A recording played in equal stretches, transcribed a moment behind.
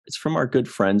It's from our good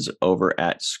friends over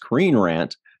at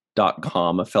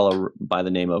ScreenRant.com, a fellow by the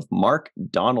name of Mark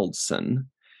Donaldson.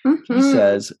 Mm-hmm. He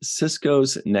says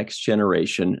Sisko's Next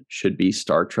Generation should be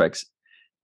Star Trek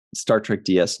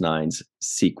DS9's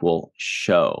sequel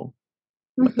show.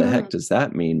 What the heck does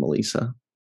that mean, Melissa?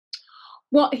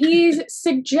 Well, he's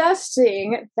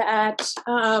suggesting that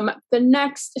the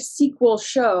next sequel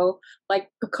show, like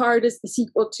Picard is the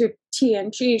sequel to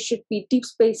TNG, should be Deep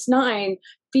Space Nine,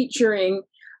 featuring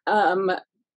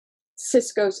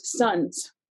Sisko's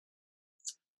sons.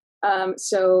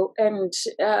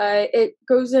 It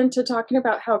goes into talking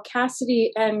about how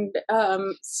Cassidy and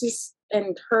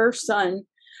her son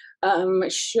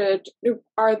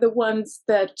are the ones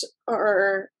that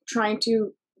are trying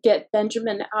to get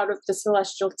Benjamin out of the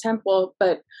Celestial Temple,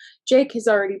 but Jake has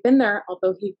already been there,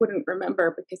 although he wouldn't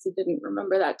remember because he didn't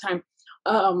remember that time.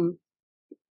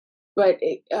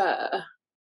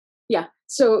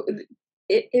 So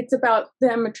it's about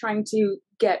them trying to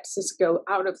get Sisko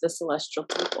out of the Celestial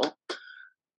Temple.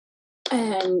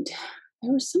 And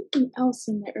there was something else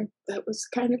in there that was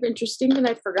kind of interesting, and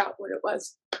I forgot what it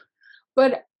was.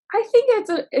 But I think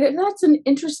that's an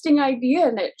interesting idea,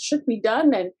 and it should be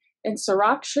done. And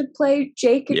Sirach should play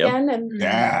Jake again.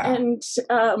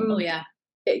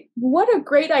 What a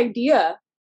great idea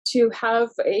to have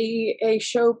a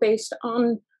show based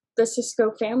on the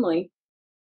Sisko family.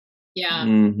 Yeah.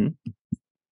 Mm-hmm.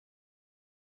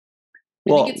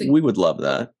 Well, we would love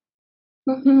that.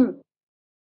 Mm-hmm.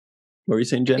 What were you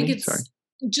saying, Jenny? I think it's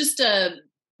just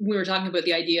we were talking about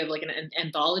the idea of like an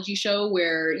anthology show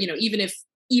where, even if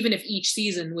each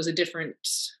season was a different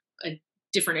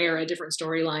era, different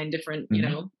storyline, different,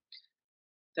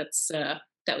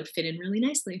 that would fit in really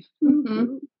nicely.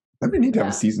 Mm-hmm. That'd be neat to have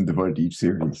a season devoted to each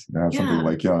series. Something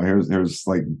like, here's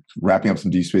like wrapping up some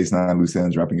Deep Space Nine loose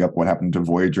ends, wrapping up what happened to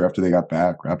Voyager after they got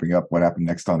back, wrapping up what happened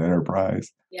next on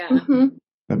Enterprise. Yeah. Mm-hmm.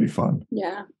 That'd be fun.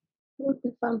 Yeah. It would be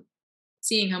fun.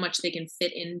 Seeing how much they can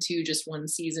fit into just one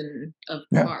season of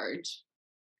Picard.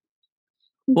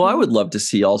 Well, I would love to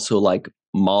see also like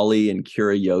Molly and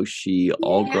Kirayoshi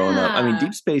all grown up. I mean,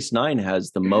 Deep Space Nine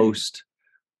has the most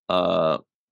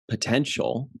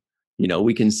potential.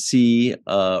 We can see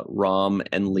Rom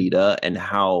and Lita and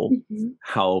how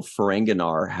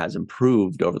Ferenginar has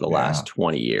improved over the last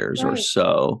 20 years or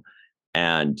so.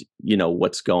 And,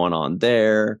 what's going on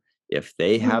there. If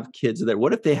they have kids there,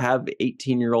 what if they have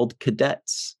 18-year-old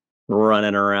cadets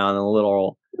running around in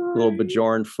little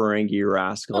Bajoran Ferengi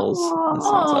rascals? That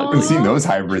sounds ugly. I haven't seen those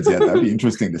hybrids yet. That'd be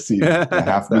interesting to see.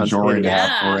 Half Bajoran,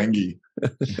 half Ferengi.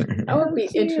 That would be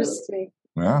interesting.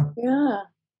 Yeah. Yeah.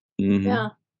 Mm-hmm. Yeah.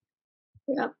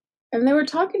 Yeah. And they were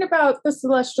talking about the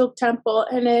Celestial Temple,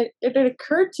 and it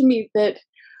occurred to me that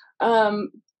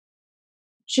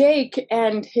Jake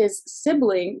and his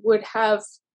sibling would have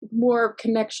more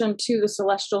connection to the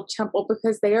Celestial Temple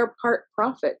because they are part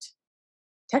prophet.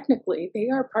 Technically, they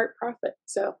are part prophet.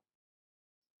 So,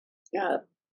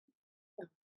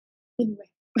 anyway.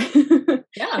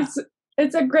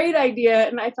 It's a great idea,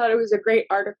 and I thought it was a great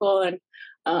article, and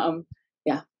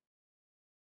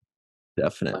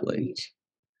definitely.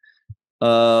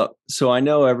 So I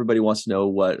know everybody wants to know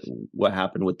what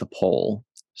happened with the poll.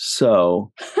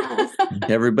 So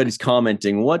everybody's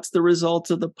commenting, what's the result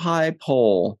of the pie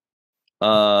poll?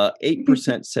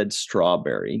 8% said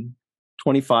strawberry,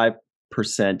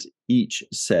 25% each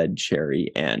said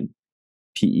cherry and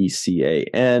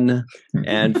PECAN,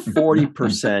 and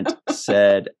 40%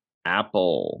 said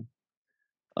apple.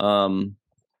 I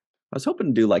was hoping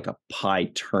to do like a pie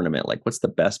tournament. Like, what's the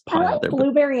best pie out there?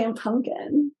 Blueberry and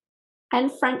pumpkin, and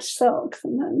French silk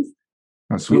sometimes.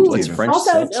 Oh, sweet. What's French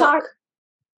also silk?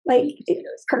 Like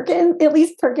Perkins. At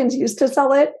least Perkins used to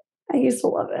sell it. I used to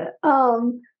love it. My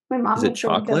mom. Is it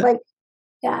chocolate?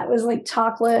 It was like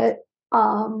chocolate.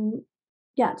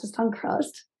 Just on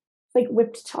crust, like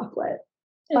whipped chocolate.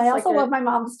 But I also love my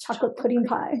mom's chocolate pudding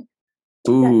pie.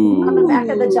 Ooh. On the back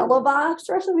of the Jell-O box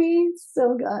recipe,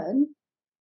 so good.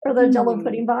 Or the Jell-O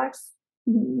pudding box.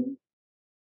 Mm-hmm.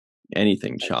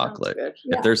 Anything That chocolate.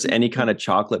 Yeah. If there's any kind of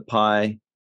chocolate pie,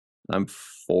 I'm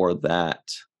for that.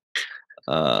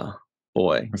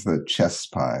 Boy. It's the chess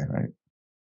pie, right?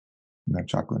 Isn't that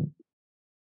chocolate?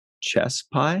 Chess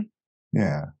pie?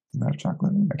 Yeah. Isn't that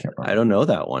chocolate? I can't remember. I don't know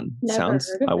that one. Never heard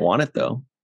of I it. want it though.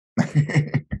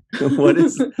 What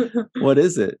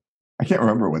is it? I can't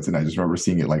remember what's in it. I just remember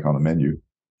seeing it like on the menu.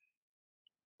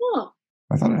 Oh.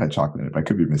 I thought it had chocolate in it, but I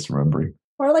could be misremembering.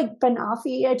 Or like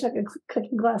banoffee. I took a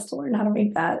cooking class to learn how to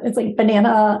make that. It's like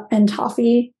banana and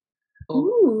toffee.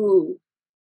 Ooh.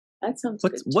 That sounds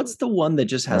good. What's the one that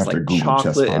just has like Google chess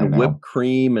chocolate pie and now. whipped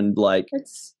cream and like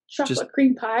It's chocolate just-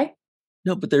 cream pie.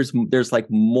 No, but there's like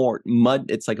more mud.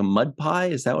 It's like a mud pie.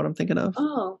 Is that what I'm thinking of?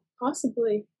 Oh,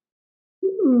 possibly.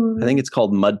 I think it's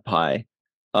called mud pie.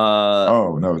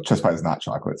 Oh no, chess pie is not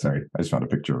chocolate. Sorry, I just found a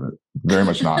picture of it. Very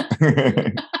much not.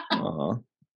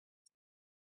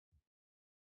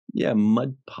 Yeah,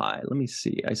 mud pie. Let me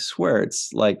see. I swear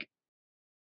it's like,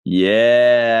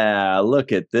 yeah,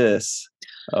 look at this.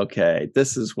 Okay,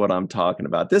 this is what I'm talking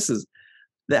about. This is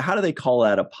how do they call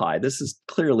that a pie? This is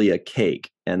clearly a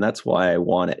cake, and that's why I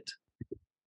want it.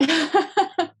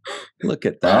 Look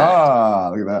at that. Ah,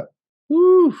 look at that.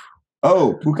 Woo.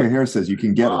 Oh, Puka here says you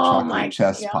can get a chocolate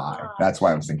chess pie. That's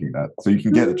why I was thinking that. So you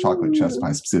can get a chocolate chess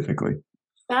pie specifically.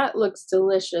 That looks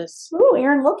delicious. Ooh,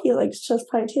 Aaron Loki likes chess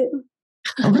pie too.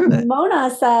 Mona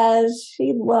says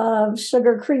she loves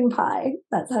sugar cream pie.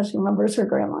 That's how she remembers her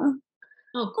grandma.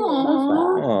 Oh,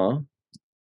 cool.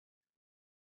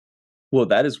 Well,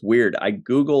 that is weird. I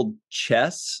Googled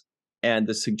chess and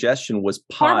the suggestion was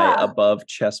pie above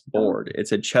chessboard. It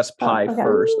said chess pie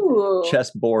first,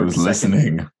 chessboard. I was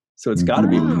listening. So it's got to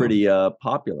be pretty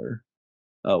popular.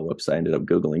 Oh, whoops. I ended up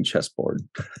Googling chessboard.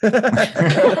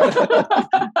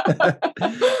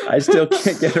 I still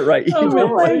can't get it right.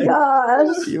 Oh my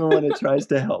gosh. Even when it tries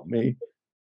to help me.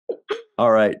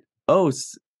 All right. Oh,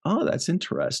 that's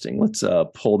interesting. Let's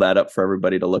pull that up for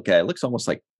everybody to look at. It looks almost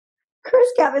like Chris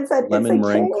Gavin said lemon it's a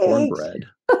meringue cake. cornbread.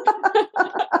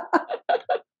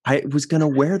 I was going to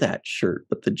wear that shirt,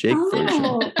 but the Jake version. I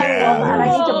love that. I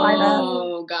need to buy that.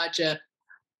 Oh, gotcha.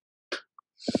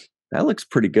 That looks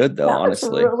pretty good, though,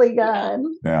 honestly. Looks really good.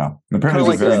 Yeah. And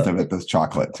apparently the variant of it does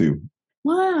chocolate, too.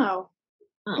 Wow.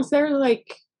 Is there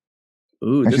like...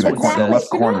 Ooh, actually, this one the left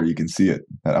corner, you can see it.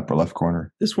 That upper left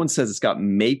corner. This one says it's got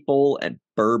maple and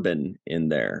bourbon in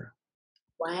there.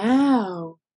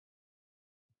 Wow.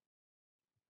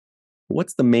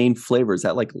 What's the main flavor? Is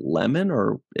that like lemon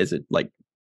or is it like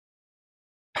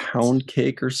pound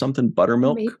cake or something?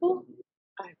 Buttermilk? Maple?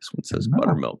 This one says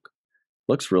buttermilk.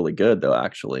 Looks really good, though,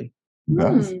 actually. It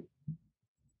does.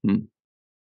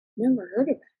 Never heard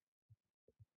of it.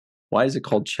 Why is it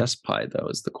called chess pie, though,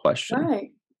 is the question.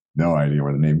 Right. No idea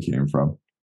where the name came from.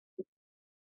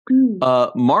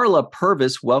 Marla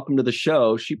Purvis, welcome to the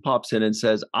show. She pops in and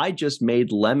says, I just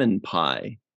made lemon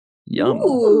pie. Yum.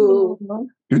 Ooh.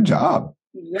 Good job.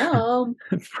 Yum.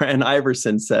 Fran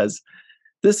Iverson says,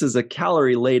 this is a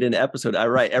calorie-laden episode. I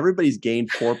write, everybody's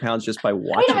gained 4 pounds just by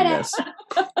watching this.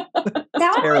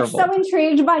 Now I'm like so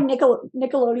intrigued by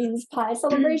Nickelodeon's pie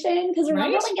celebration because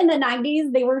remember, like in the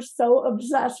 90s, they were so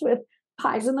obsessed with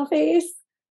pies in the face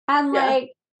and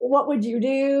like What Would You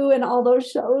Do and all those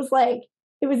shows. Like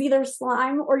it was either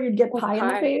slime or you'd get pie in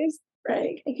the face.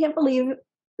 Right? I can't believe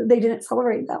they didn't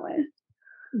celebrate that way.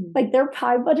 Like their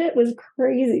pie budget was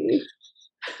crazy.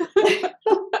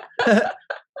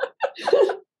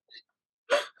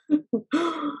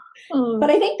 But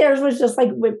I think theirs was just like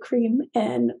whipped cream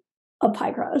and a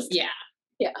pie crust. Yeah.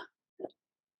 Yeah.